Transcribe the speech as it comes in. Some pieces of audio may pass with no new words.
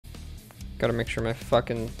Gotta make sure my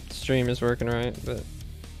fucking stream is working right, but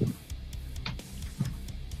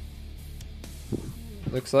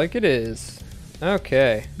looks like it is.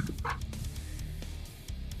 Okay.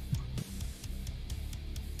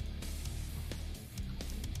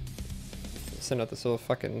 Send out this little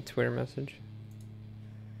fucking Twitter message.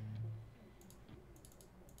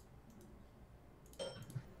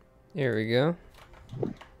 Here we go.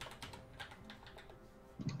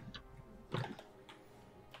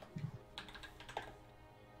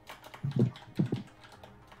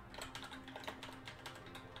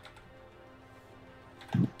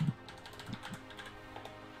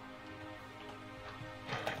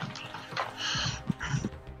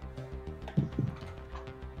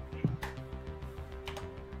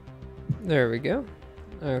 There we go.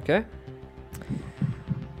 Okay.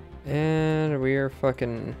 And we are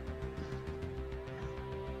fucking...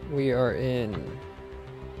 We are in.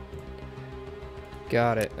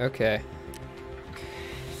 Got it. Okay.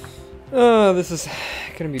 Oh, this is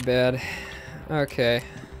gonna be bad. Okay.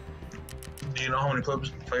 Do you know how many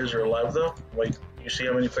players are alive though? Like, you see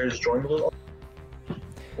how many players joined with it?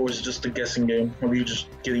 Or is it just a guessing game? Or are you just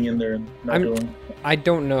getting in there and not doing? I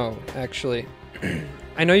don't know, actually.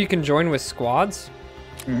 I know you can join with squads.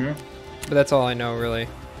 Mm-hmm. But that's all I know, really.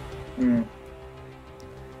 Mm.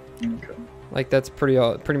 Okay. Like, that's pretty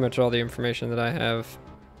much all the information that I have.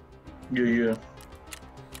 Yeah, yeah.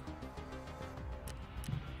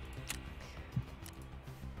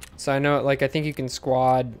 So I know, like, I think you can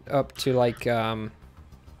squad up to, like,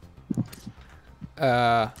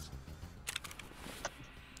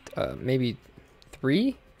 maybe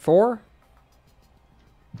 3, 4?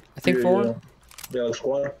 I think 4? Yeah. Yeah, like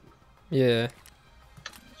squad. Yeah.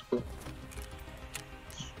 That's cool.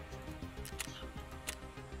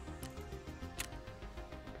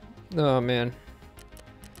 Oh, man.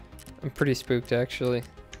 I'm pretty spooked, actually.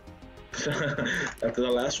 After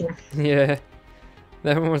that last one? Yeah.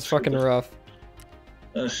 That one was fucking rough.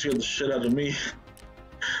 That scared the shit out of me.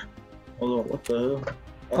 Hold on, what the hell?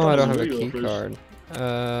 Oh, I don't have a key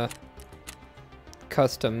card.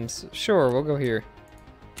 Customs. Sure, we'll go here.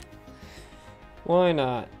 Why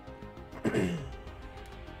not?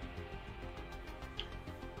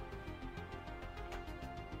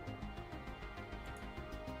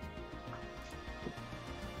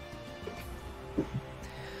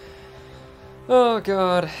 Oh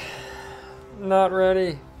god. Not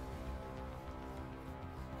ready.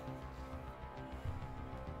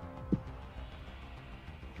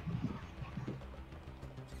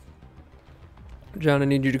 John, I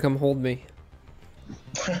need you to come hold me.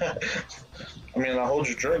 I mean, I'll hold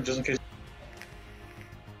your drink just in case.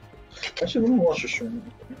 Actually, let me watch your stream.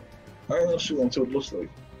 Alright, let's see what it looks like.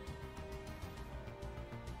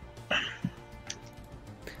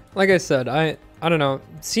 Like I said, I don't know.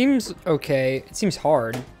 It seems okay. It seems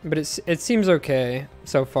hard, but it seems okay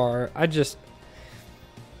so far. I don't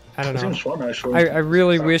know. It seems fun, actually. I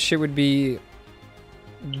really wish it would be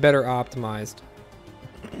better optimized.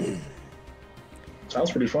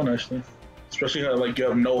 Sounds pretty fun, actually. Especially how, like, you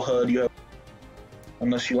have no HUD, you have...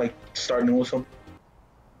 Unless you, like, start new with something.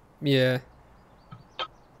 Yeah.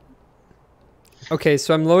 Okay,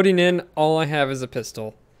 so I'm loading in. All I have is a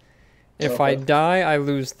pistol. If I die, I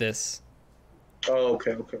lose this. Oh,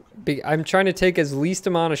 okay. I'm trying to take as least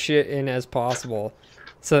amount of shit in as possible.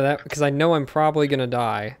 So that, because I know I'm probably going to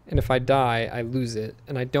die. And if I die, I lose it.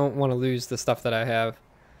 And I don't want to lose the stuff that I have.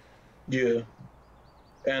 Yeah.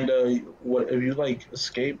 And, what, if you, like,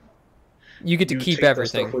 escape... You get to keep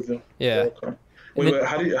everything. Yeah. Oh, okay. Wait,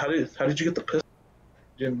 how did you get the pistol?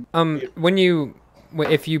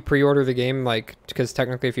 If you pre-order the game, like, because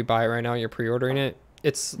technically if you buy it right now, you're pre-ordering it.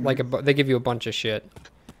 It's like they give you a bunch of shit.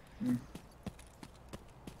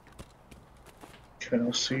 Okay,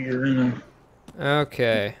 I'll see you're in a...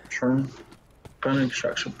 Okay. Turn. Gun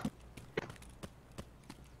extraction.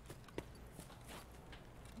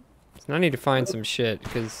 So I need to find some shit,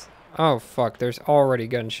 because... Oh, fuck, there's already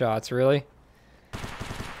gunshots, really?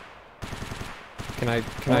 Can I...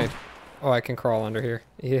 Oh, I can crawl under here.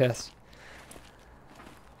 Yes.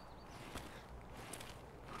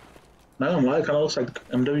 Not gonna lie, it kind of looks like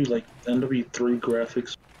MW3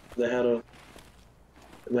 graphics. They had a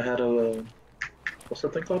what's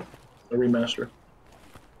that thing called? A remaster.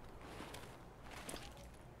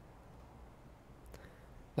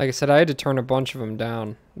 Like I said, I had to turn a bunch of them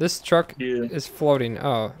down. This truck is floating.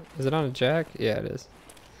 Oh, is it on a jack? Yeah, it is.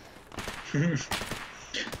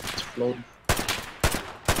 It's floating.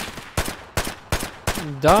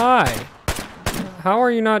 Die! How are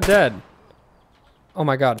you not dead? Oh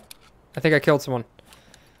my god. I think I killed someone.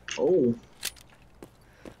 Oh.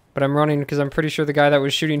 But I'm running because I'm pretty sure the guy that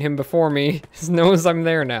was shooting him before me knows I'm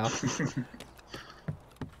there now.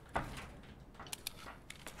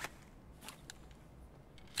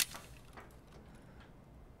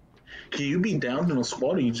 Can you be down in a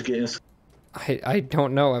squad or you just get in? I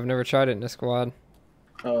don't know. I've never tried it in a squad.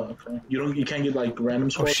 Oh, okay. You can't get like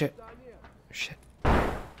random squad? Oh shit. Shit.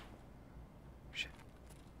 Shit.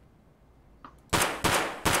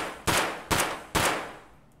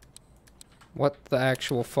 What the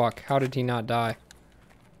actual fuck? How did he not die?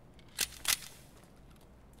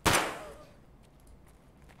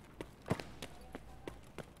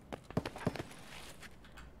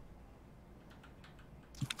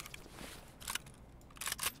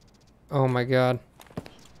 Oh my god.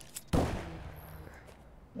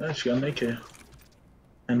 Yeah, she got an AK.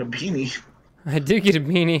 And a beanie. I did get a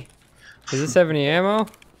beanie. Does this have any ammo?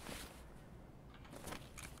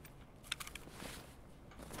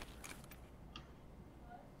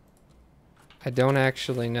 I don't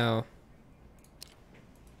actually know.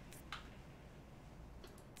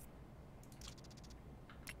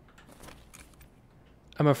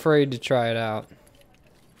 I'm afraid to try it out.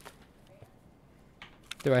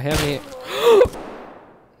 Do I have any?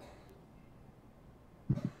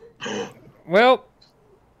 Well.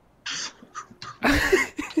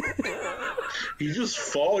 You just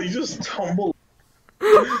fall, you just tumble.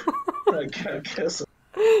 I guess.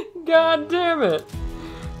 God damn it.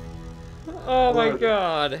 Oh my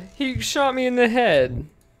god. He shot me in the head.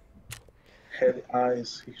 Head,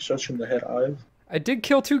 eyes. He shot you in the head, eyes. I did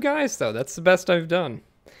kill 2 guys though. That's the best I've done.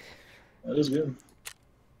 That is good.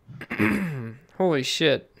 Holy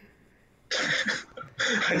shit.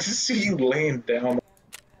 I just see you laying down.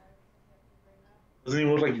 Doesn't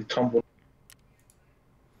even look like you tumbled.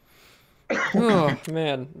 Oh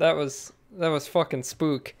man, that was fucking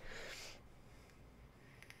spook.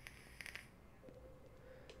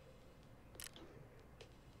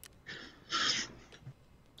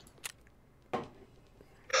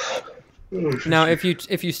 Now, if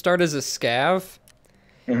you start as a scav,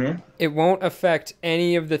 it won't affect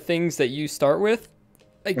any of the things that you start with,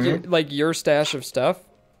 like your stash of stuff.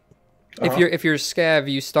 If you're a scav,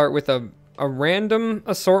 you start with a random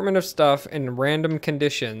assortment of stuff in random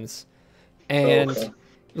conditions, and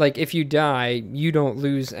like if you die, you don't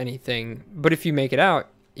lose anything. But if you make it out,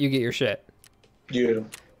 you get your shit. Yeah.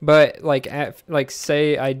 But like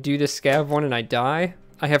say I do the scav one and I die,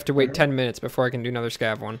 I have to wait 10 minutes before I can do another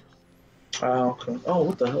scav one. Okay. Oh,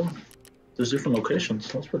 what the hell? There's different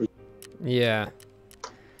locations. That's pretty. Yeah.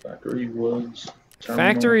 Factory, woods.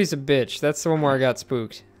 Factory's a bitch. That's the one where I got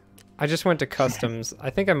spooked. I just went to customs. I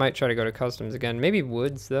think I might try to go to customs again. Maybe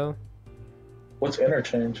woods though. What's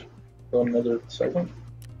interchange? Go another segment?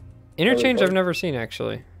 Interchange I've never seen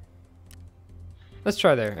actually. Let's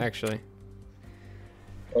try there actually.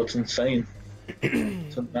 Oh, it's insane.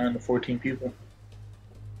 It's 9 to 14 people.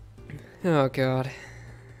 Oh god.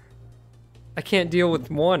 I can't deal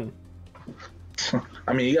with one.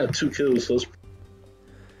 I mean, you got 2 kills, so let's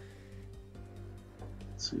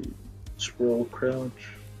see. Scroll, crouch,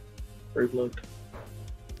 brave luck.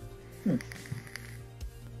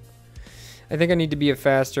 I think I need to be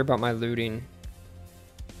faster about my looting.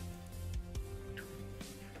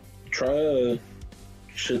 Try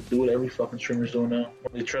should do what every fucking streamer's doing now.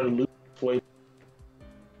 When they try to loot, wait,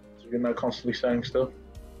 so you're not constantly standing still.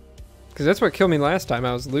 Because that's what killed me last time.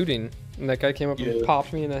 I was looting, and that guy came up and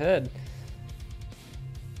popped me in the head.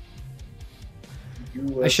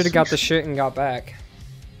 I should have got the shit and got back.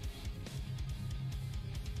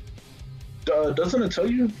 Doesn't it tell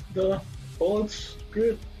you the bullets,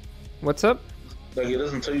 Gritt? What's up? Like it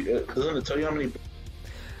doesn't tell you. Doesn't it tell you how many?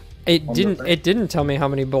 It didn't tell me how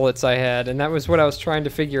many bullets I had, and that was what I was trying to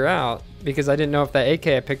figure out because I didn't know if that AK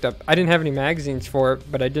I picked up. I didn't have any magazines for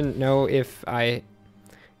it, but I didn't know if I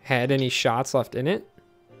had any shots left in it.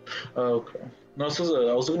 Oh, okay. No, it says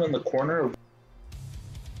I was looking in the corner.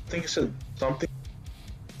 I think it said something.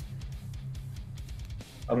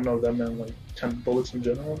 I don't know if that meant like 10 bullets in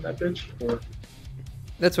general in that bitch, or.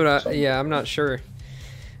 That's what yeah, I'm not sure.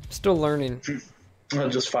 I'm still learning.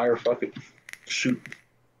 Just fire, fuck it, shoot.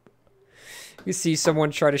 You see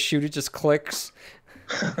someone try to shoot, it just clicks.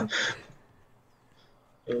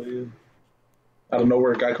 Yeah. Out of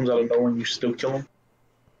nowhere, a guy comes out of nowhere and you still kill him.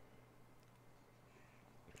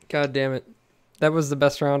 God damn it. That was the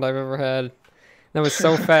best round I've ever had. That was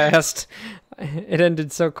so fast. It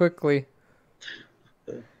ended so quickly.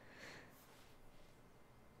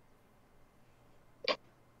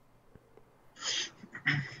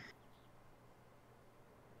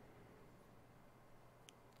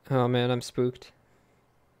 Oh man, I'm spooked.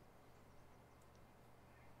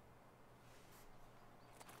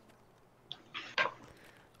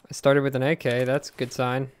 I started with an AK. That's a good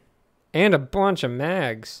sign. And a bunch of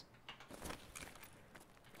mags.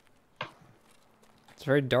 It's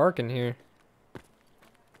very dark in here.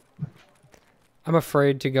 I'm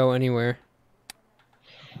afraid to go anywhere.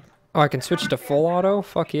 Oh, I can switch to full auto?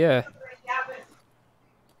 Fuck yeah.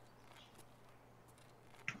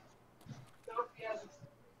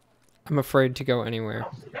 I'm afraid to go anywhere.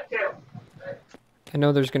 I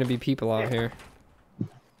know there's gonna be people out here.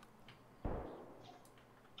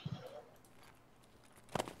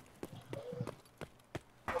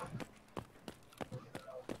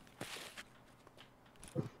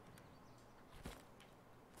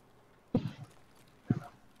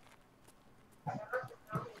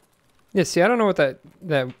 Yeah, see, I don't know what that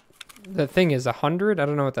thing is. 100? I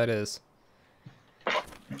don't know what that is.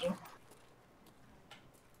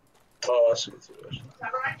 Oh, I see what it is.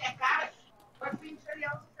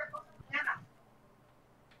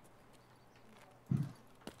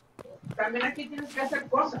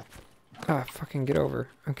 Ah, fucking get over.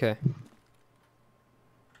 Okay.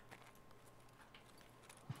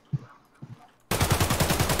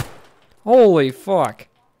 Holy fuck.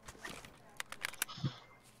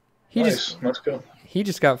 Nice. Let's go. He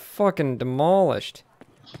just got fucking demolished.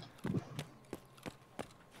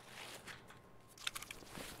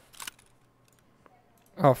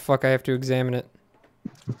 Oh fuck, I have to examine it.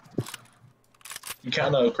 You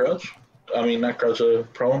can't crouch? I mean, not crouch,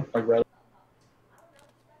 prone, like right.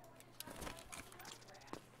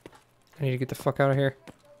 I need to get the fuck out of here.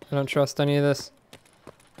 I don't trust any of this.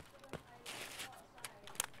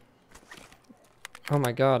 Oh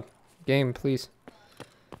my god. Game, please.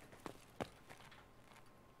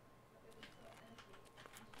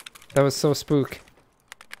 That was so spook.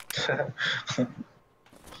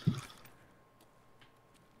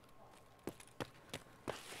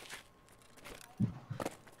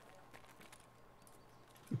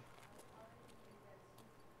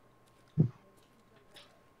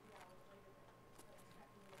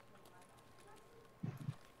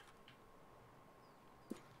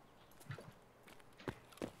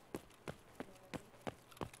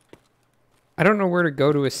 I don't know where to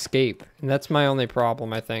go to escape, and that's my only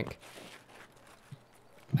problem, I think.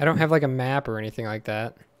 I don't have like a map or anything like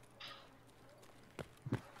that.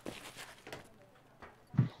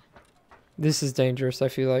 This is dangerous, I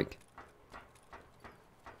feel like.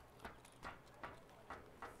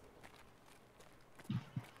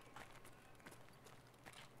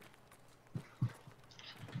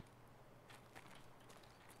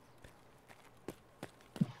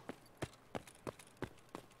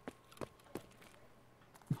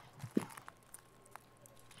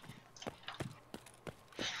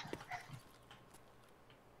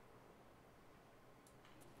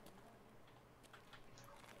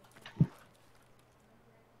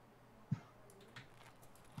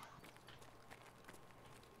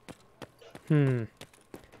 I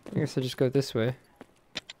guess I just go this way.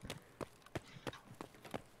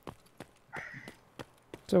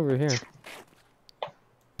 It's over here.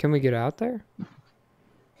 Can we get out there?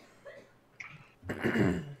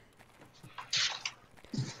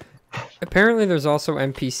 Apparently there's also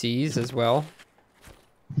NPCs as well.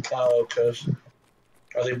 Oh, okay.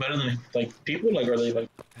 Are they better than like people? Like, are they like?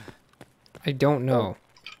 I don't know.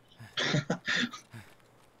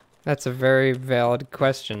 That's a very valid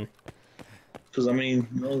question. Because I mean,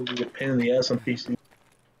 you know, you get pain in the ass on PC.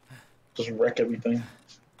 Just wreck everything.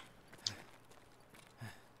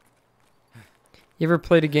 You ever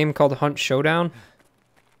played a game called Hunt Showdown?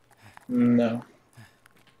 No.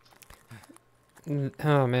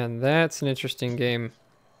 Oh man, that's an interesting game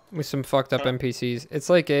with some fucked up NPCs. It's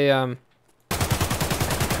like a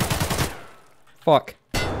fuck.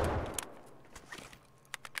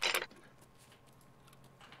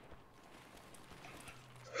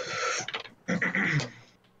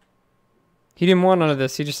 He didn't want none of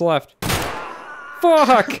this. He just left.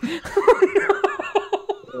 Fuck!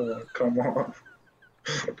 Oh, come on.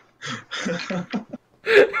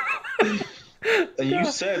 And you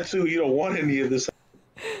said too you don't want any of this.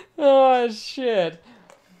 Oh shit.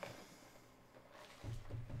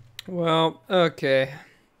 Well, okay.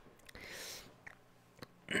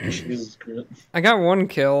 Jesus Christ. I got one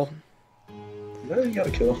kill. Yeah, you got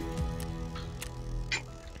a kill.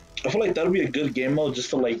 I feel like that would be a good game mode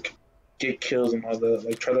just to like get kills and all that.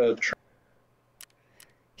 Like try to.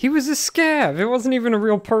 He was a scav. It wasn't even a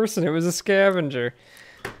real person. It was a scavenger.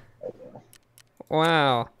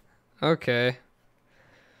 Wow. Okay.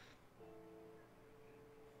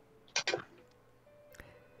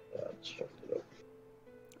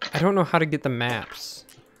 I don't know how to get the maps.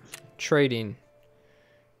 Trading.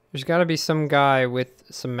 There's got to be some guy with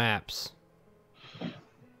some maps.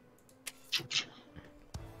 Do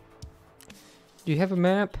you have a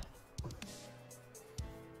map?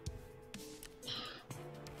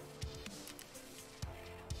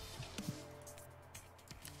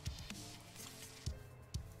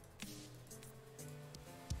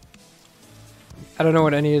 I don't know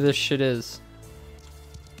what any of this shit is.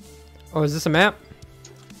 Oh, is this a map?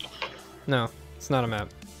 No, it's not a map.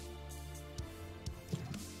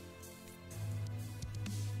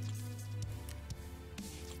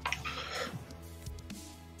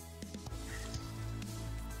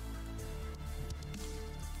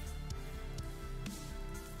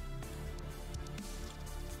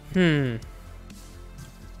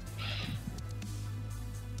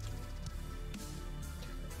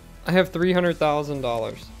 I have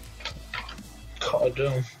 $300,000. God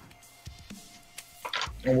damn.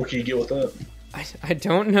 And what can you get with that? I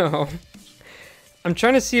don't know. I'm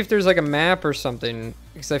trying to see if there's like a map or something,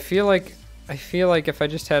 because I feel like if I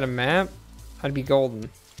just had a map, I'd be golden.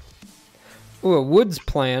 Ooh, a woods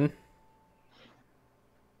plan.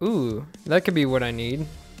 Ooh, that could be what I need.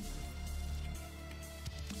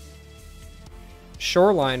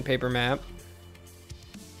 Shoreline paper map.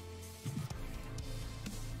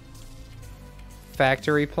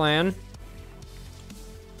 Factory plan.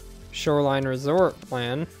 Shoreline resort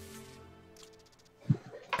plan.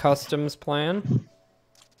 Customs plan.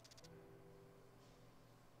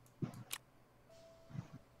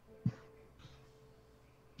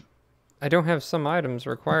 I don't have some items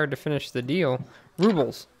required to finish the deal.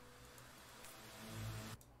 Rubles.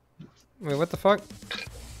 Wait, what the fuck?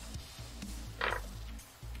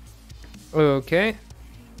 Okay.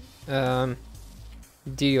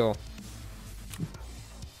 Deal.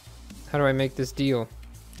 How do I make this deal?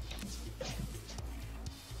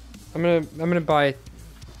 I'm gonna buy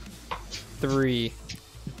 3,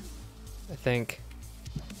 I think.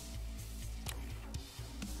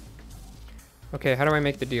 Okay, how do I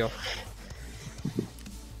make the deal?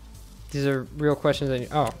 These are real questions.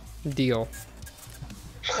 Oh, deal.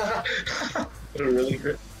 Really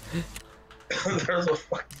great. There's a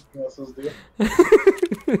fucking else's deal.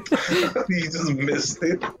 You just missed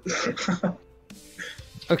it.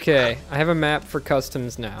 Okay, I have a map for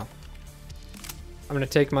customs now. I'm gonna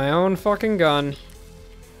take my own fucking gun.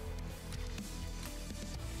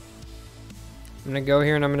 I'm gonna go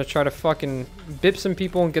here and I'm gonna try to fucking bip some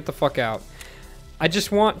people and get the fuck out. I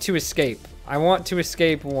just want to escape. I want to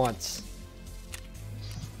escape once.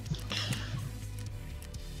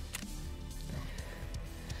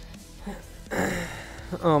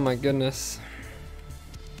 Oh my goodness.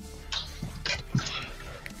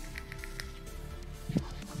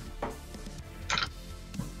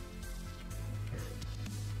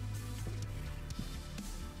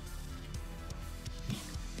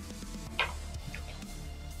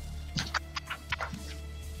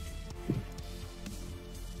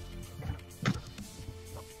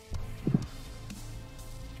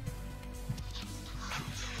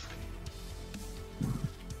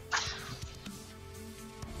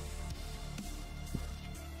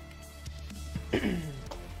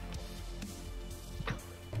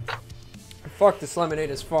 Fuck, this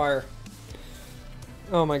lemonade is fire.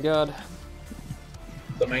 Oh my god.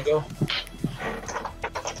 The mango?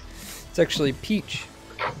 It's actually peach.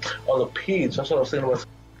 Oh, the peach. That's what I was thinking about.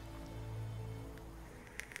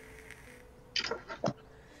 Have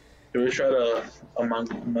you tried a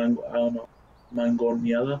mango, I don't know,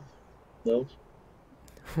 mangoneada? Those?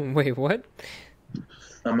 Wait, what?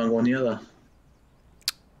 A mangoneada.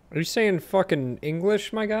 Are you saying fucking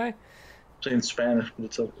English, my guy? I'm saying Spanish, but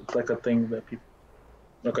it's like a thing that people...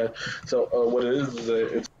 Okay, so what it is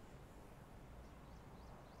it's...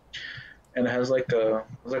 And it has like a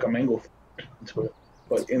mango into it.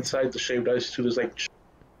 But inside the shaved ice too, there's like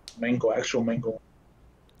mango, actual mango.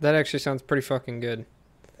 That actually sounds pretty fucking good.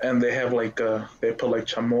 And they have like, they put like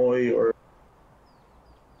chamoy or...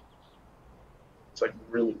 It's like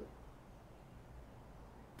really good.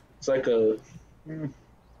 It's like a...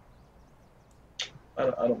 I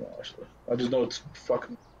don't know actually. I just know it's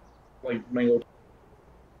fucking like mango.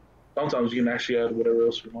 Sometimes you can actually add whatever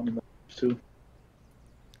else you want in there too.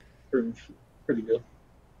 Pretty good.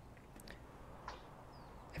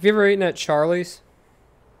 Have you ever eaten at Charlie's?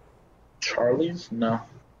 Charlie's? No.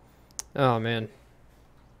 Oh man,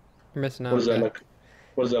 you're missing out. What is that like?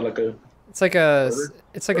 What is that like a? It's like a burger?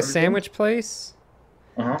 it's like a sandwich place.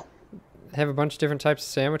 Uh-huh. They have a bunch of different types of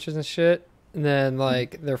sandwiches and shit. And then,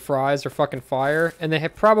 like, their fries are fucking fire. And they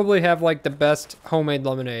probably have, like, the best homemade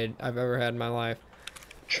lemonade I've ever had in my life.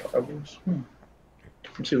 Charlie's?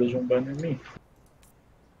 Let's see if there's one by near me.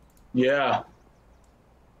 Yeah.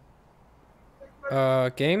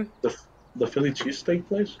 Game? The Philly cheesesteak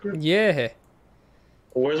place? Yeah.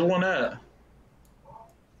 Where's the one at?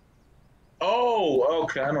 Oh,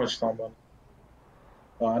 okay. I know what you're talking about.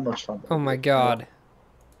 Oh, I know what you're talking about. Oh my god.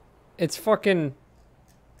 It's fucking...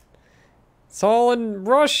 It's all in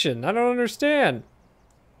Russian. I don't understand.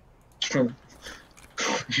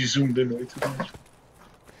 You zoomed in way too much.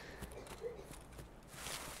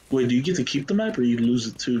 Wait, do you get to keep the map or you lose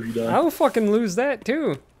it too if you die? I'll fucking lose that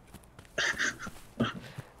too.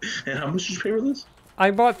 And how much did you pay for this?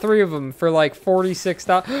 I bought 3 of them for like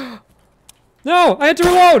 $46. No! I had to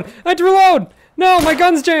reload! I had to reload! No, my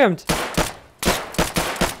gun's jammed!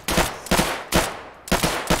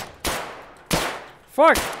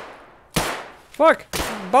 Fuck! Fuck!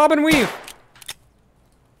 Bob and weave!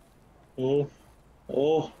 Oh.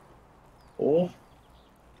 Oh. Oh.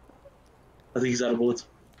 I think he's out of bullets.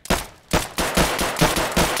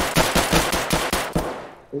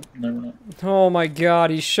 Oh, never mind. Oh my god,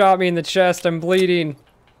 he shot me in the chest. I'm bleeding.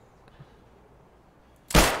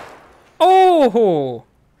 Oh!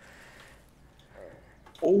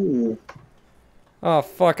 Oh. Oh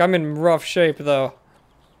fuck, I'm in rough shape though.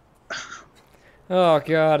 Oh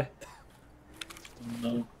god.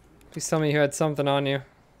 No. Please tell me you had something on you.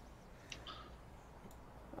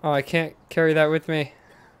 Oh, I can't carry that with me.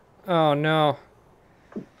 Oh no.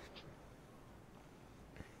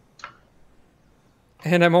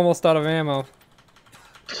 And I'm almost out of ammo.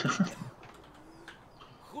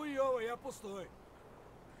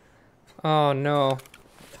 Oh no.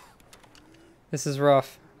 This is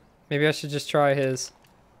rough. Maybe I should just try his.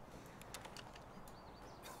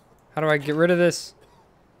 How do I get rid of this?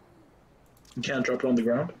 You can't drop it on the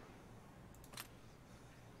ground?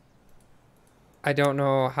 I don't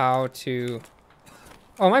know how to...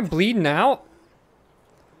 Oh, am I bleeding out?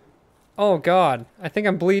 Oh god. I think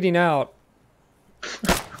I'm bleeding out.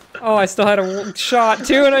 Oh, I still had a shot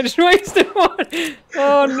too, and I just wasted one.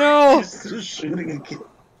 Oh no! Just shooting again.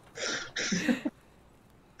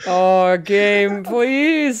 Oh, game,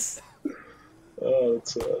 please. Oh,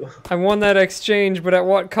 that's sad. I won that exchange, but at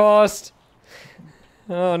what cost?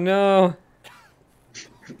 Oh no!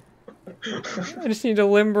 I just need to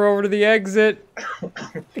limber over to the exit.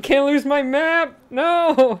 I can't lose my map.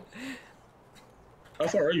 No. How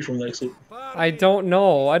far are you from the exit? I don't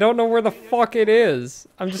know. I don't know where the fuck it is.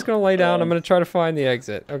 I'm just gonna lay down. I'm gonna try to find the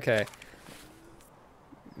exit. Okay.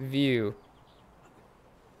 View.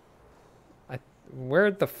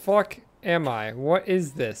 Where the fuck am I? What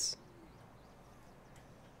is this?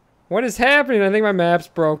 What is happening? I think my map's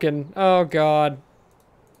broken. Oh god.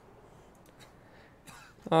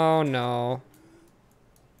 Oh no.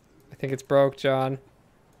 I think it's broke, John.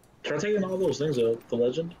 Try taking all those things out. The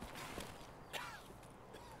legend?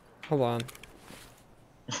 Hold on.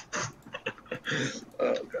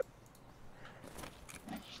 Oh, God.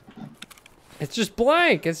 It's just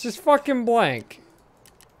blank. It's just fucking blank.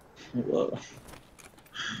 Whoa.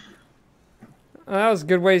 Oh, that was a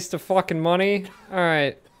good waste of fucking money.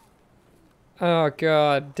 Alright. Oh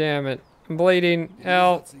god damn it. I'm bleeding.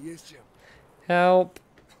 Help. Help.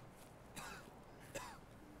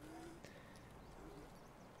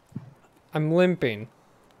 I'm limping.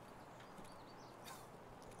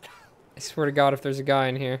 I swear to god if there's a guy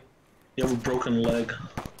in here. You have a broken leg.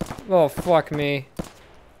 Oh fuck me.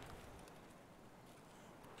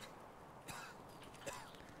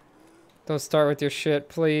 Don't start with your shit,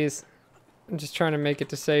 please. I'm just trying to make it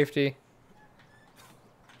to safety.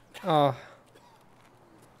 Oh.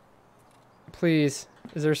 Please.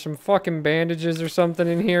 Is there some fucking bandages or something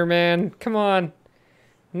in here, man? Come on.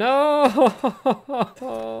 No!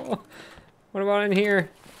 What about in here?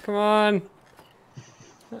 Come on.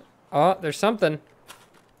 Oh, there's something.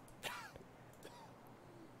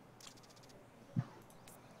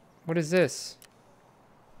 What is this?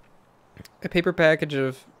 A paper package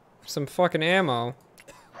of some fucking ammo.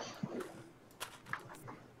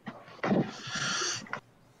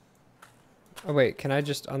 Oh wait, can I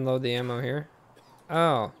just unload the ammo here?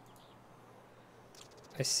 Oh.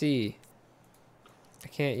 I see. I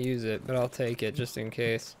can't use it, but I'll take it just in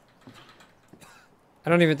case. I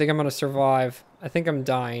don't even think I'm gonna survive. I think I'm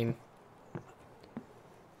dying.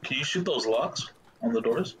 Can you shoot those locks on the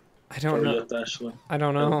doors? I don't know. Actually I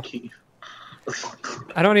don't know. key.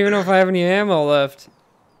 I don't even know if I have any ammo left.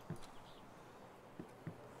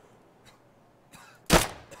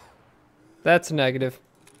 That's negative.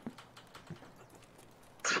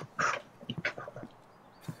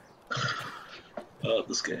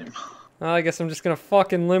 This game. Well, I guess I'm just gonna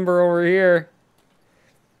fucking limber over here.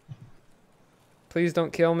 Please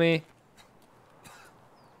don't kill me.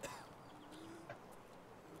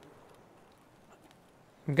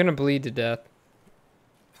 I'm gonna bleed to death.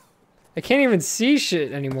 I can't even see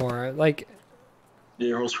shit anymore. Like, Yeah,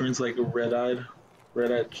 your whole screen's like red-eyed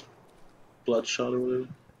bloodshot or whatever.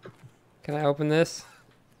 can I open this?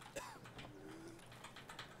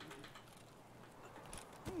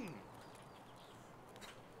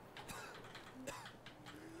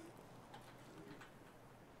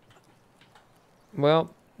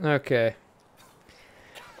 Well, okay.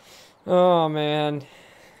 Oh, man.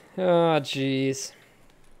 Oh, jeez.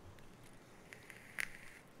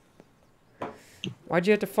 Why'd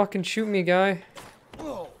you have to fucking shoot me, guy?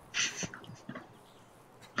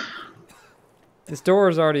 This door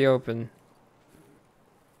is already open.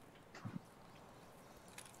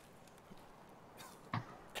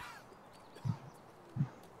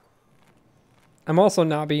 I'm also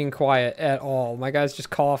not being quiet at all. My guy's just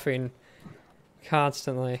coughing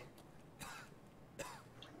constantly.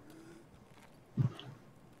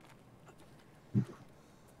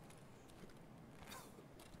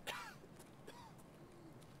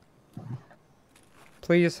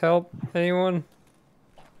 Please help anyone.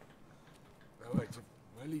 Давайте,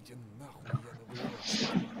 валите нахуй, я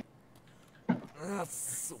наблюдаю. А,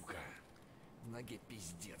 сука. Ноге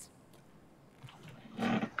пиздец.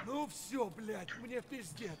 Ну все, блядь, мне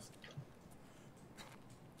пиздец.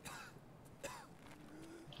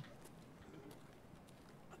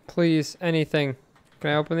 Please, anything. Can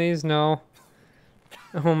I open these? No.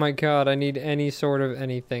 Oh my god, I need any sort of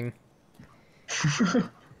anything. I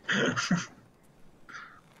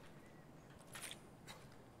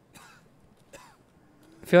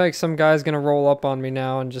feel like some guy's gonna roll up on me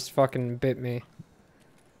now and just fucking bit me.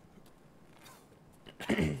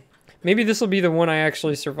 Maybe this will be the one I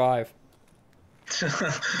actually survive.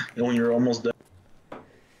 When you're almost dead.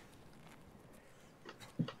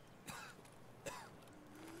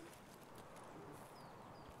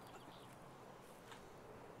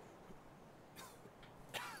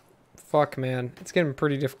 Fuck, man. It's getting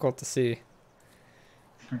pretty difficult to see.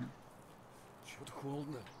 Чё-то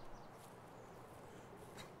холодно.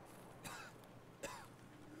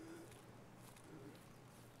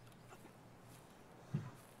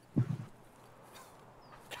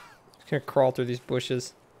 Just gonna crawl through these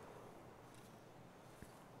bushes.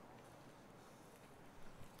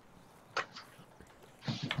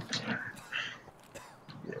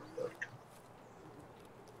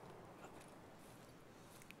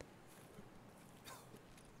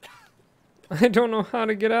 I don't know how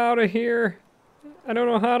to get out of here. I don't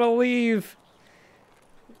know how to leave.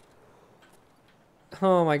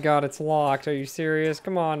 Oh my god, it's locked. Are you serious?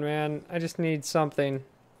 Come on, man. I just need something.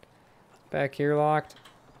 Back here locked?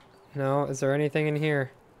 No, is there anything in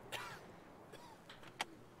here?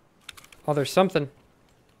 Oh, there's something.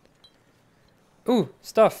 Ooh,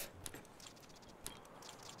 stuff.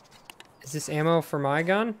 Is this ammo for my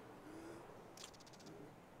gun?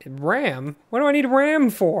 RAM? What do I need RAM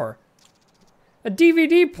for? A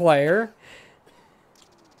DVD player?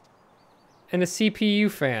 And a CPU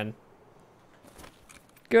fan.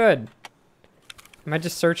 Good. Am I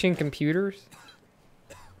just searching computers?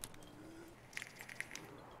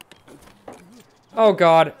 Oh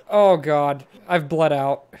god. Oh god. I've bled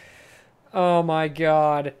out. Oh my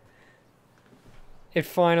god. It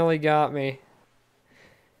finally got me.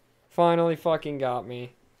 Finally fucking got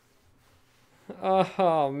me.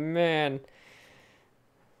 Oh man.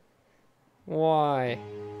 Why?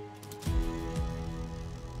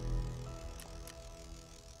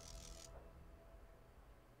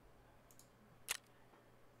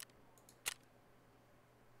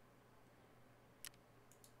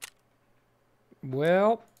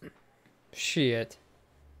 Well, shit.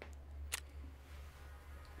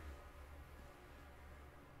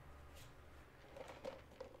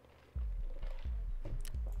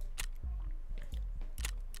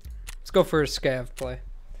 Let's go for a scav play.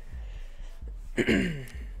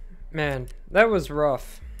 Man, that was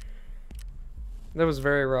rough. That was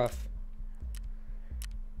very rough.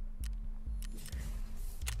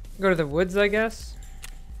 Go to the woods, I guess.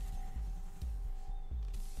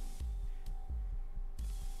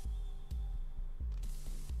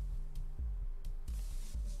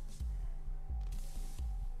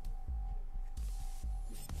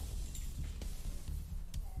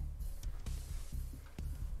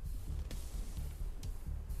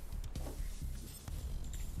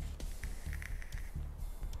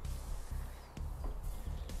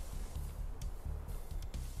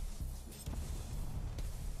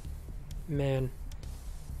 Man.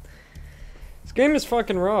 This game is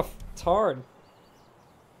fucking rough. It's hard.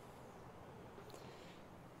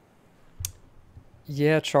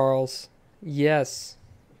 Yeah, Charles. Yes.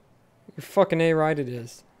 You're fucking A right it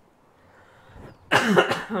is.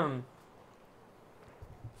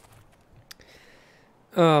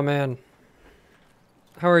 Oh, man.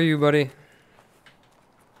 How are you, buddy?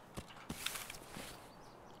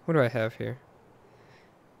 What do I have here?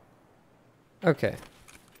 Okay.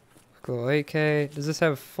 Cool. AK. Does this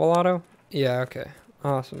have full auto? Yeah, okay.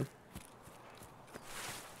 Awesome.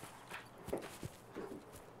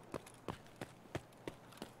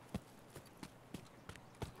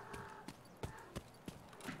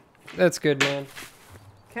 That's good, man.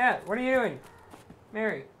 Cat, what are you doing?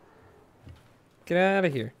 Mary. Get out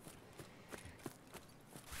of here.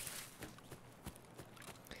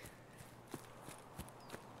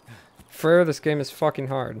 For this game is fucking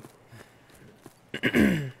hard.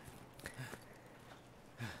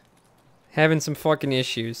 Having some fucking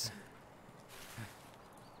issues.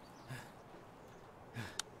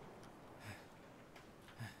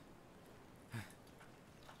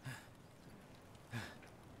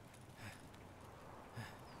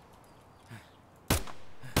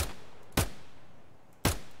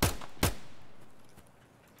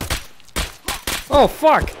 Oh,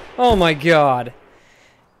 fuck! Oh my god.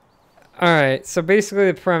 Alright, so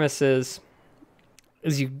basically the premise is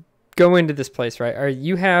you go into this place, right? Or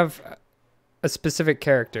you have a specific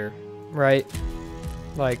character, right?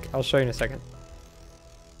 Like, I'll show you in a second.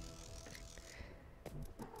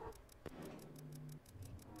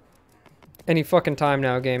 Any fucking time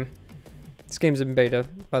now, game. This game's in beta,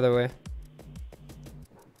 by the way.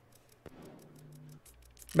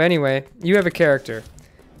 But anyway, you have a character.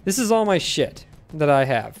 This is all my shit that I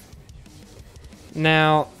have.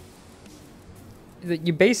 Now,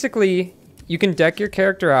 you basically, you can deck your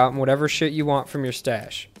character out and whatever shit you want from your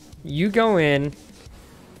stash. You go in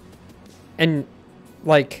and,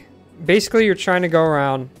 like, basically you're trying to go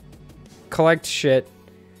around, collect shit,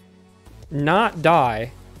 not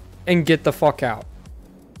die, and get the fuck out.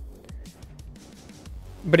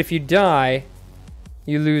 But if you die,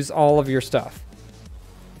 you lose all of your stuff.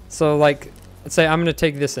 So, like, let's say I'm going to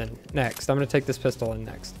take this in next. I'm going to take this pistol in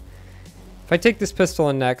next. If I take this pistol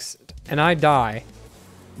in next and I die,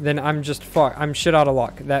 then I'm just I'm shit out of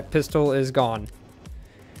luck. That pistol is gone.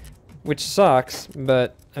 Which sucks,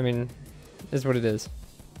 but, I mean, is what it is.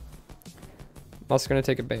 I'm also going to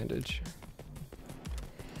take a bandage.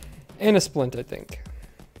 And a splint, I think.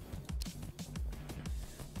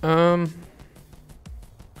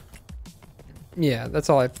 Yeah, that's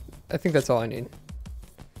all I think that's all I need.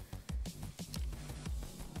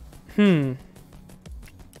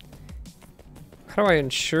 How do I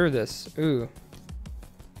ensure this? Ooh.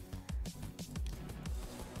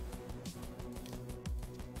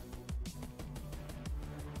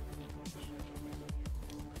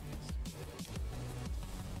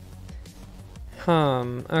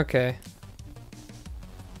 Okay.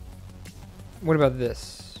 What about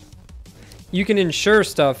this? You can ensure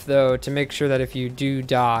stuff, though, to make sure that if you do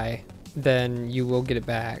die, then you will get it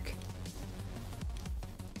back.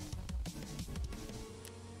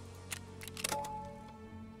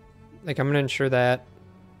 Like, I'm going to ensure that.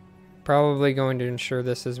 Probably going to ensure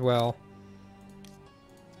this as well.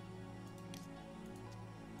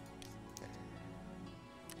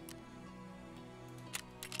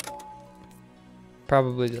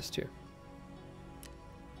 Probably this too.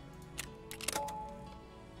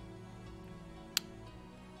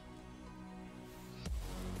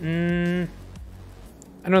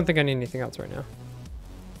 I don't think I need anything else right now.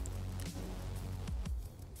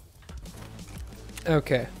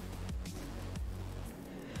 Okay.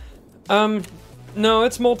 No,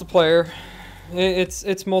 it's multiplayer.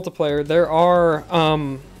 It's multiplayer. There are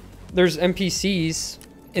there's NPCs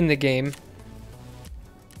in the game,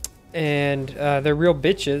 and they're real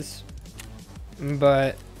bitches.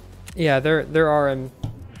 But yeah, there are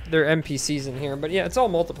NPCs in here. But yeah, it's all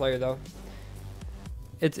multiplayer though.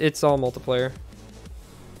 It's all multiplayer.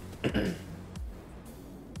 But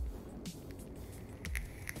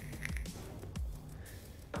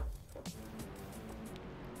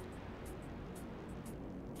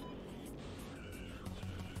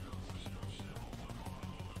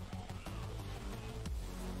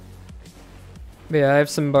yeah, I have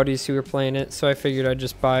some buddies who are playing it, so I figured I'd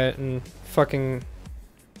just buy it and fucking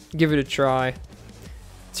give it a try.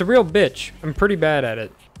 It's a real bitch. I'm pretty bad at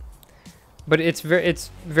it. But it's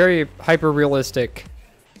very hyper realistic.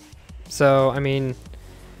 So, I mean,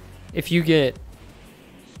 if you get,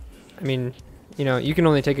 I mean, you know, you can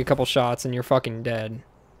only take a couple shots and you're fucking dead.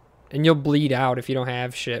 And you'll bleed out if you don't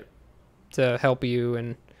have shit to help you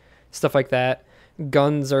and stuff like that.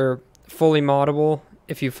 Guns are fully moddable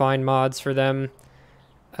if you find mods for them.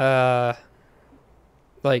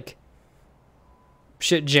 Like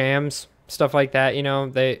shit jams, stuff like that, you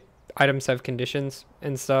know, items have conditions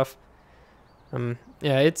and stuff.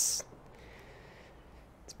 Yeah, it's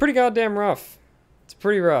pretty goddamn rough. It's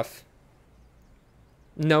pretty rough.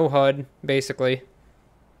 No HUD, basically,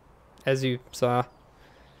 as you saw.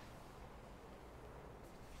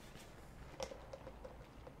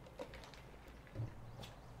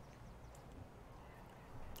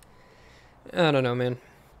 I don't know, man.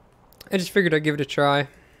 I just figured I'd give it a try.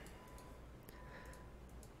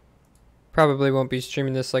 Probably won't be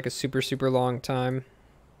streaming this like a super, super long time.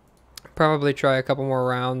 Probably try a couple more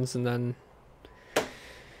rounds and then...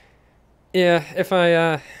 Yeah, if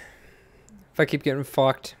I keep getting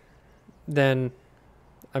fucked, then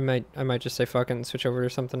I might just say fuck it and switch over to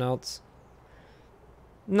something else.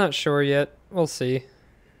 Not sure yet. We'll see.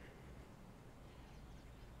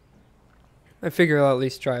 I figure I'll at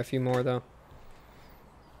least try a few more though.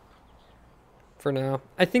 For now.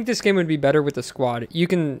 I think this game would be better with a squad. You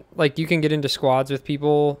can get into squads with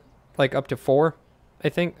people like up to 4. I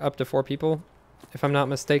think up to 4 people, if I'm not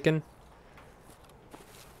mistaken.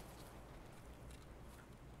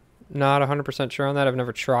 Not 100% sure on that. I've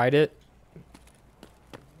never tried it.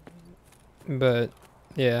 But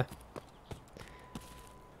yeah.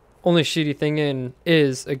 Only shitty thing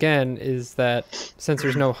is that since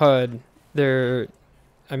there's no HUD, I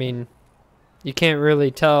mean, you can't really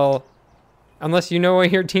tell unless you know what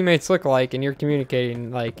your teammates look like and you're communicating,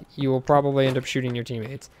 like, you will probably end up shooting your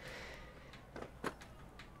teammates.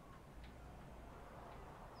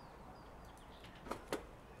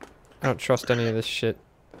 I don't trust any of this shit.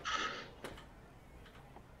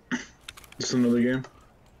 It's another game.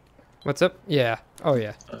 What's up? Yeah. Oh,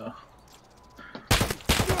 yeah.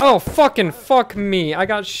 Oh, fucking fuck me. I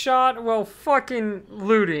got shot while fucking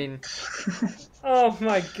looting. Oh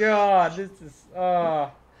my god. This is,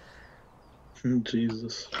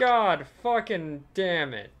 Jesus. God fucking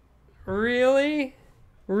damn it. Really?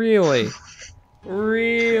 Really?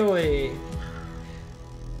 Really?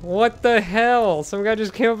 What the hell? Some guy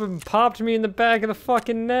just came up and popped me in the back of the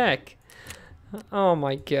fucking neck. Oh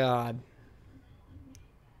my god.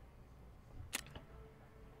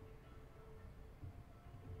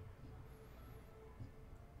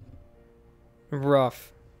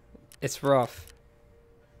 Rough. It's rough.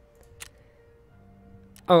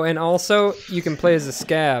 Oh, and also, you can play as a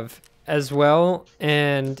scav as well,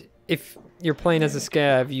 and if you're playing as a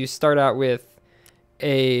scav, you start out with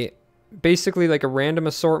basically like a random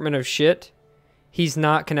assortment of shit. He's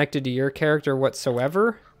not connected to your character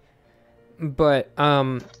whatsoever, but,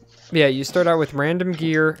 yeah, you start out with random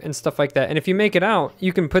gear and stuff like that, and if you make it out,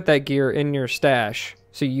 you can put that gear in your stash,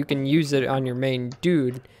 so you can use it on your main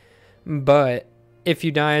dude, but if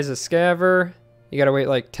you die as a scaver, you gotta wait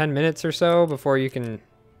like 10 minutes or so before you can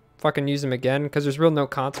fucking use them again, because there's real no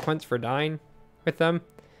consequence for dying with them.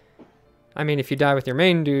 I mean, if you die with your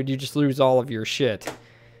main dude, you just lose all of your shit.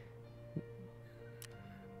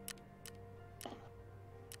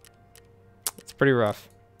 It's pretty rough.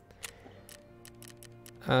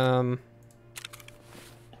 I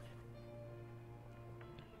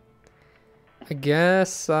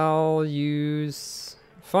guess I'll use...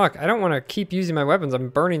 Fuck, I don't want to keep using my weapons. I'm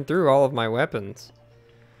burning through all of my weapons.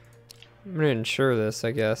 I'm gonna ensure this,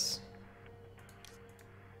 I guess.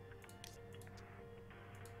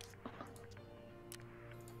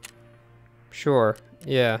 Sure.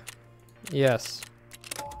 Yeah. Yes.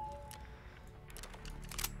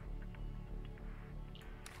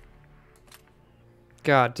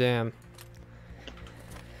 God damn.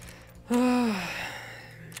 Let's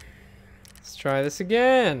try this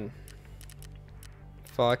again.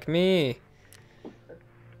 Fuck me.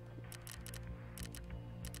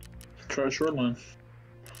 Try Shoreline.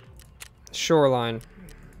 Shoreline.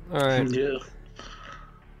 Alright. Yeah.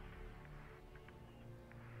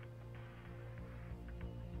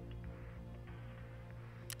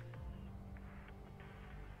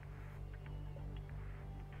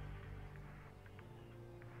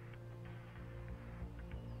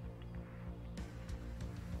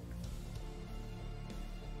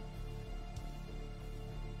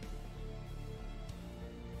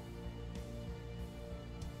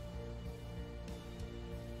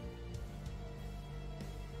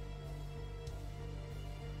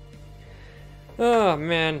 Oh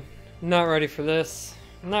man, not ready for this.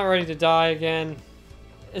 I'm not ready to die again.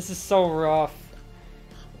 This is so rough.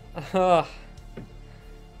 I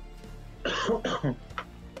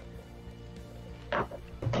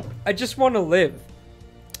just want to live.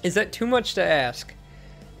 Is that too much to ask?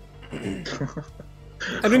 I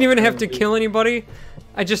don't even have to kill anybody.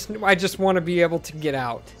 I just want to be able to get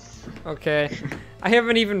out. Okay? I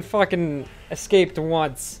haven't even fucking escaped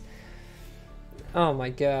once. Oh my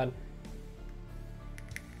god.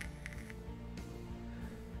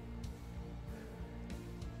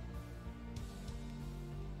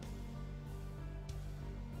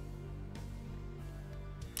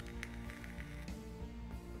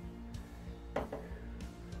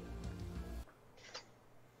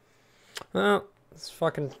 Well, let's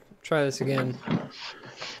fucking try this again.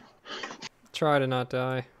 Try to not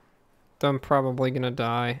die. Though I'm probably gonna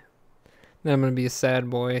die. Then I'm gonna be a sad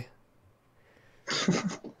boy.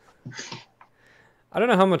 I don't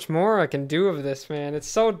know how much more I can do of this, man. It's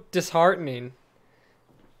so disheartening.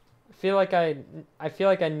 I feel like I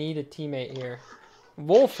need a teammate here.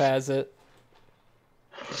 Wolf has it.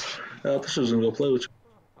 This was gonna go play with you.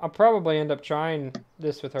 I'll probably end up trying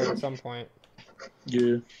this with her at some point.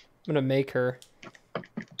 Yeah. I'm gonna make her.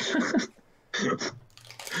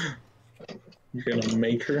 You're gonna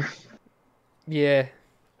make her? Yeah.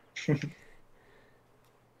 I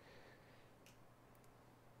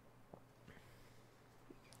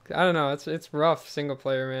don't know. It's rough single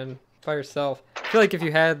player, man. By yourself. I feel like if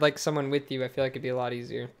you had like someone with you, I feel like it'd be a lot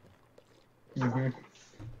easier. Mhm.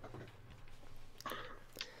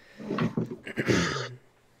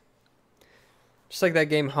 Just like that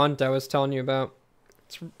game Hunt I was telling you about.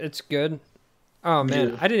 It's good. Oh man,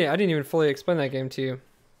 Yeah. I didn't even fully explain that game to you.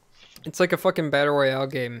 It's like a fucking battle royale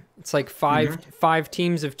game. It's like five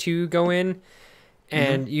teams of 2 go in,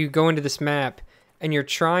 and you go into this map, and you're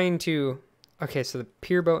trying to. Okay, so the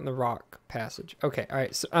pier boat and the rock passage. Okay, all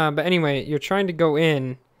right. So, but anyway, you're trying to go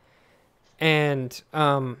in, and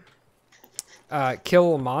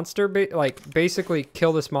kill a monster. Basically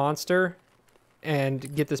kill this monster,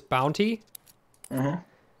 and get this bounty.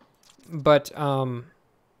 But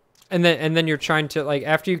and then you're trying to, like,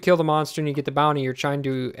 after you kill the monster and you get the bounty, you're trying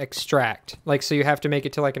to extract. Like, so you have to make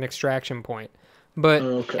it to like an extraction point.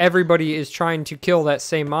 But everybody is trying to kill that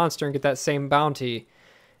same monster and get that same bounty.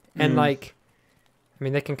 And like, I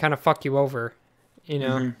mean, they can kind of fuck you over, you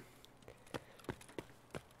know.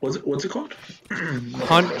 What's it called?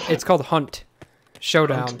 Hunt. It's called Hunt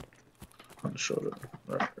Showdown. Hunt Showdown.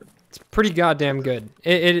 Right. It's pretty goddamn good.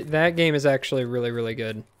 That game is actually really, really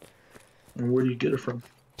good. And where do you get it from?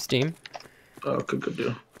 Steam. Oh, good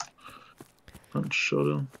deal. Hunt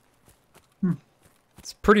Showdown.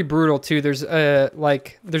 It's pretty brutal too. There's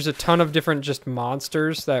there's a ton of different just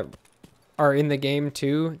monsters that are in the game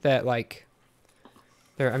too. That like,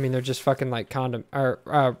 they're just fucking like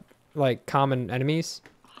like common enemies,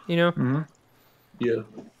 you know? Yeah.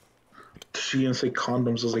 She didn't say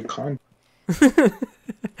condoms. I was like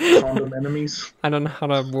condom enemies. I don't know how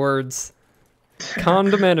to words.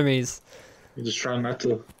 Condom enemies. You're just trying not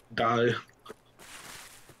to die.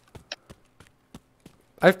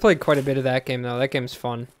 I've played quite a bit of that game though. That game's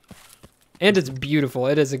fun. And it's beautiful.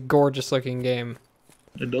 It is a gorgeous looking game.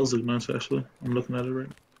 It does look nice, actually. I'm looking at it right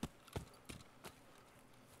now.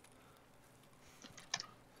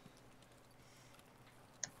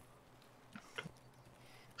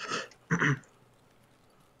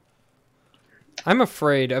 I'm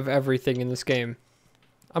afraid of everything in this game.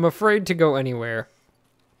 I'm afraid to go anywhere.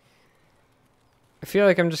 I feel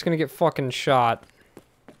like I'm just gonna get fucking shot.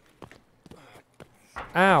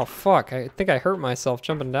 Ow, fuck. I think I hurt myself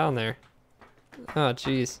jumping down there. Oh,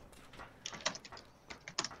 jeez.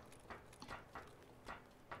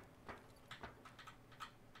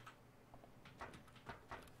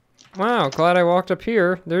 Wow, glad I walked up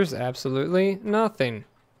here. There's absolutely nothing.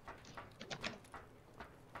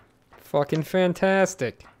 Fucking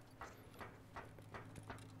fantastic.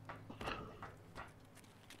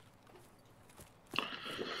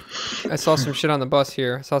 I saw some shit on the bus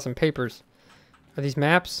here. I saw some papers. Are these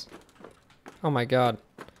maps? Oh my god.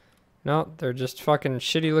 No, they're just fucking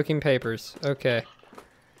shitty looking papers. Okay.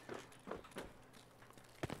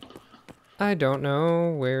 I don't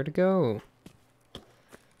know where to go.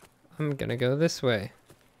 I'm gonna go this way.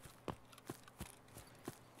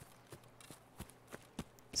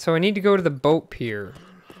 So I need to go to the boat pier.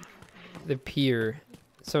 The pier.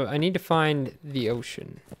 So I need to find the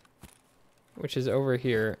ocean, which is over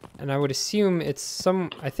here. And I would assume it's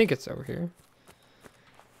I think it's over here.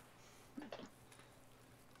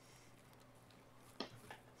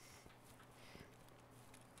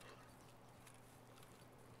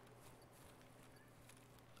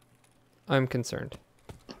 I'm concerned.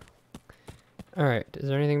 Alright, is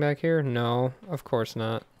there anything back here? No, of course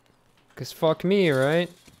not. Because fuck me, right?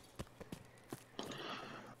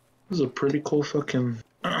 This is a pretty cool fucking...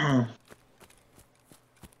 It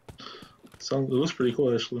looks pretty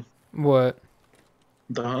cool, actually. What?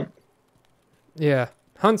 The hunt. Yeah,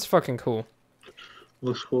 Hunt's fucking cool.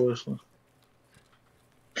 Looks cool, actually.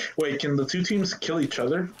 Wait, can the 2 teams kill each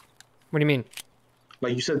other? What do you mean?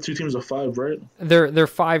 Like you said, 2 teams of 5, right? They're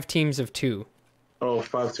 5 teams of 2. Oh,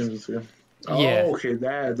 5 teams of 2. Yeah. Oh, okay,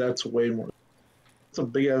 that's way more. It's a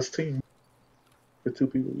big ass team for 2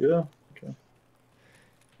 people. Yeah. Okay.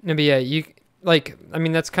 No, but yeah, you like. I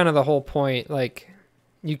mean, that's kind of the whole point. Like,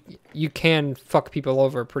 you can fuck people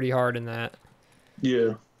over pretty hard in that.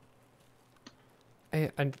 Yeah.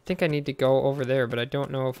 I think I need to go over there, but I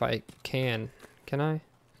don't know if I can. Can I?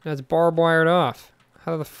 No, it's barbed wired off.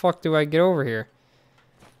 How the fuck do I get over here?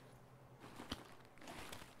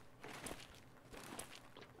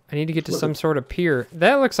 I need to get to some sort of pier.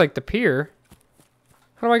 That looks like the pier.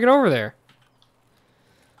 How do I get over there?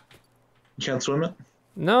 You can't swim it?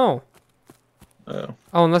 No. Oh.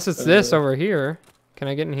 Oh, unless it's this over here. Can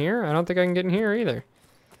I get in here? I don't think I can get in here either.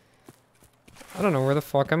 I don't know where the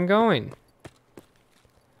fuck I'm going.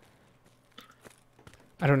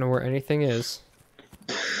 I don't know where anything is.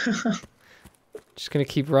 Just gonna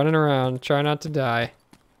keep running around, try not to die.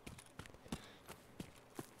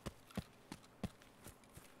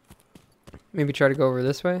 Maybe try to go over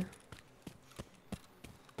this way.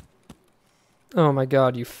 Oh my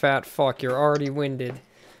god, you fat fuck, you're already winded.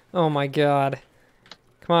 Oh my god.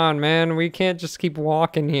 Come on, man, we can't just keep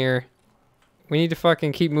walking here. We need to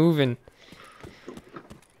fucking keep moving.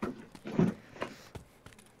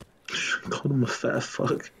 Called him a fat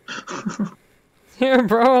fuck. Yeah,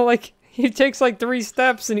 bro, like, he takes like 3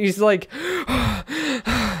 steps and he's like...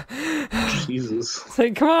 Jesus. It's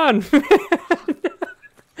like, come on.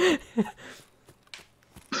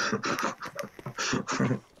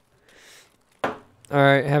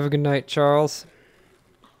 Alright, have a good night, Charles.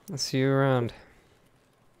 I'll see you around.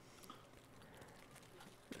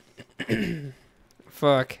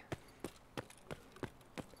 Fuck.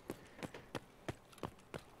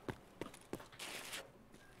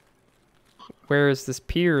 Where is this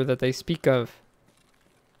pier that they speak of?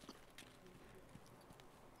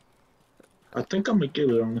 I think I'm gonna get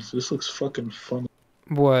it, honestly. This looks fucking fun.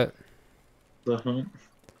 What? The hunt.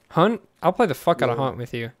 Hunt? I'll play the fuck out of Hunt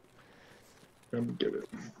with you. I'm gonna get it.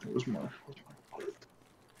 Where's my...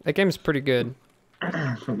 That game's pretty good.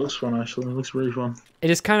 It looks fun, actually. It looks really fun. It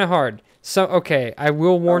is kind of hard. So, okay, I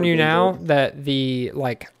will warn you now that the,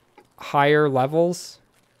 like, higher levels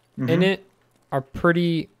in it are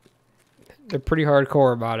pretty... They're pretty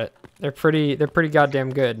hardcore about it. They're pretty goddamn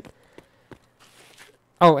good.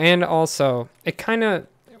 Oh, and also, it kind of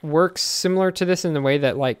works similar to this in the way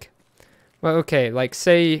that, like... Well, okay, like,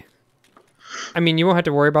 say... I mean, you won't have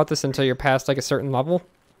to worry about this until you're past, like, a certain level.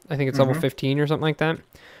 I think it's level 15 or something like that.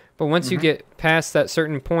 But once you get past that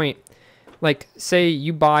certain point, like, say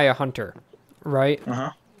you buy a hunter, right?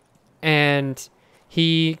 And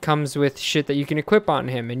he comes with shit that you can equip on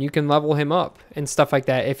him, and you can level him up and stuff like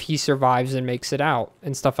that if he survives and makes it out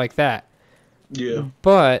and stuff like that. Yeah.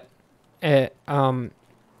 But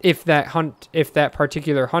if that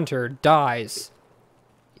particular hunter dies,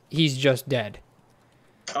 he's just dead.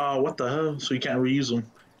 What the hell? So you can't reuse them?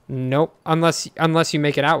 Nope, unless you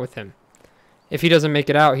make it out with him. If he doesn't make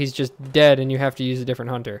it out, he's just dead, and you have to use a different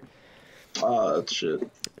hunter. That's shit.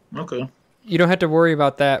 Okay. You don't have to worry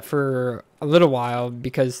about that for a little while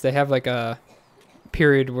because they have like a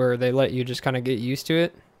period where they let you just kind of get used to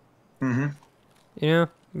it. You know,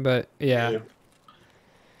 but yeah.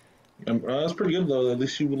 That's pretty good though. At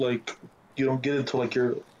least you don't get into like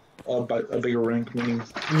your a bigger rank. Meaning.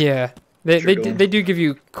 Yeah. They do give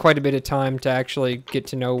you quite a bit of time to actually get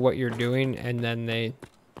to know what you're doing, and then they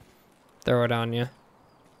throw it on you.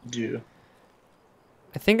 Yeah.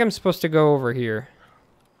 I think I'm supposed to go over here.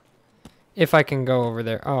 If I can go over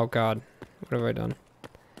there. Oh, God. What have I done?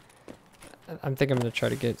 I think I'm going to try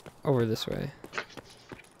to get over this way.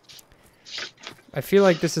 I feel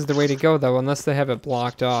like this is the way to go, though, unless they have it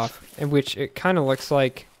blocked off. In which it kind of looks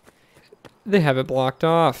like they have it blocked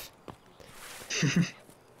off.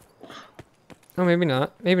 Oh, maybe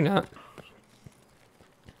not. Maybe not.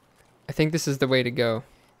 I think this is the way to go.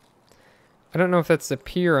 I don't know if that's the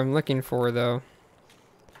pier I'm looking for, though.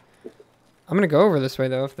 I'm going to go over this way,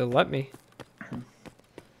 though, if they'll let me.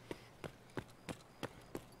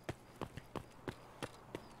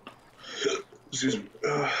 Excuse me.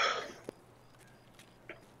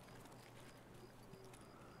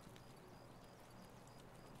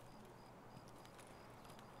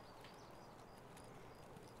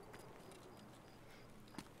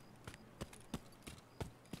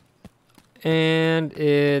 And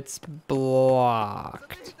it's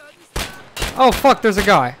blocked. Oh, fuck, there's a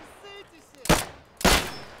guy.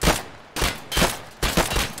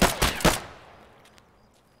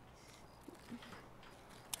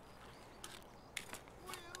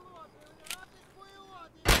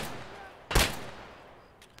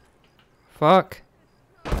 Fuck.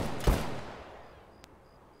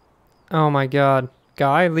 Oh my god.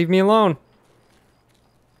 Guy, leave me alone.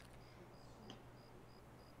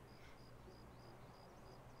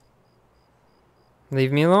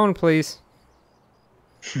 Leave me alone, please.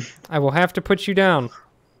 I will have to put you down.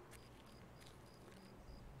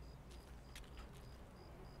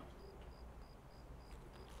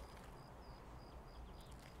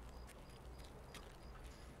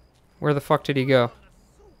 Where the fuck did he go?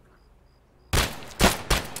 I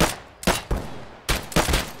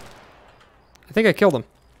think I killed him.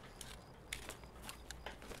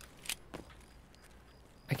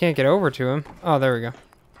 I can't get over to him. Oh, there we go.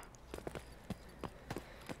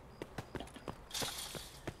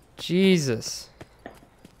 Jesus.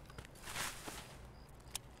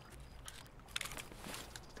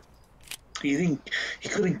 You think he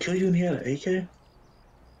couldn't kill you and he had an AK?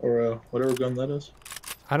 Or whatever gun that is?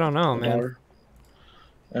 I don't know, man. Dar.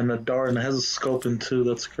 And a dart, and it has a scope in too.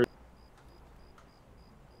 That's crazy.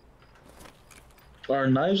 Are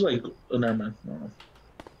knives like... Oh, never mind. No.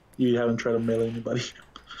 You haven't tried to melee anybody.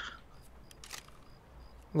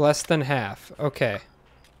 Less than half. Okay.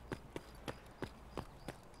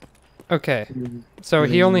 Okay. So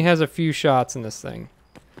he only has a few shots in this thing.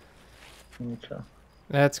 Okay.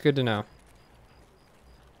 That's good to know.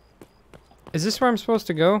 Is this where I'm supposed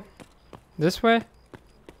to go? This way?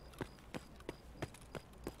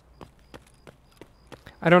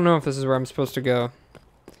 I don't know if this is where I'm supposed to go.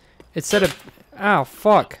 It said a... Ow,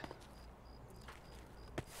 fuck.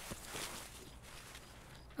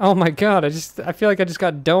 Oh my god, I feel like I just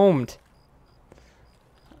got domed.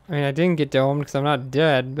 I mean, I didn't get domed because I'm not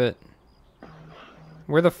dead, but...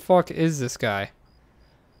 Where the fuck is this guy?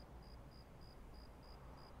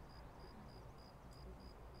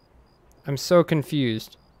 I'm so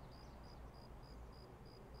confused.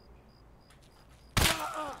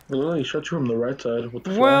 Well, he shot you from the right side with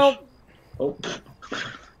the flash. Well... Oh.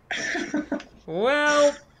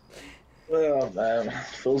 Well... Oh, man.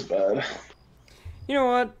 Feels bad. You know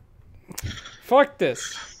what? Fuck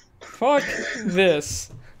this. Fuck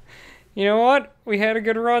this. You know what? We had a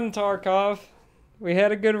good run, Tarkov. We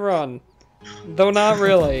had a good run. Though not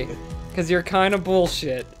really. Because you're kind of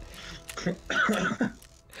bullshit.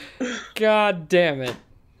 God damn it.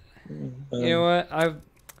 You know what?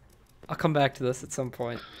 I'll come back to this at some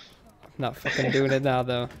point. I'm not fucking doing it now,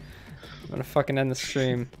 though. I'm gonna fucking end the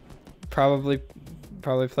stream. Probably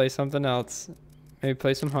play something else. Maybe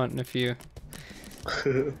play some hunting a few.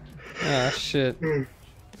 Ah, shit.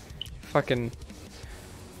 Fucking...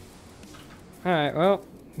 Alright, well,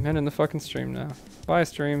 I'm ending the fucking stream now. Bye,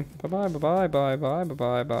 stream. Bye-bye, bye-bye, bye-bye,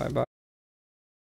 bye-bye, bye-bye.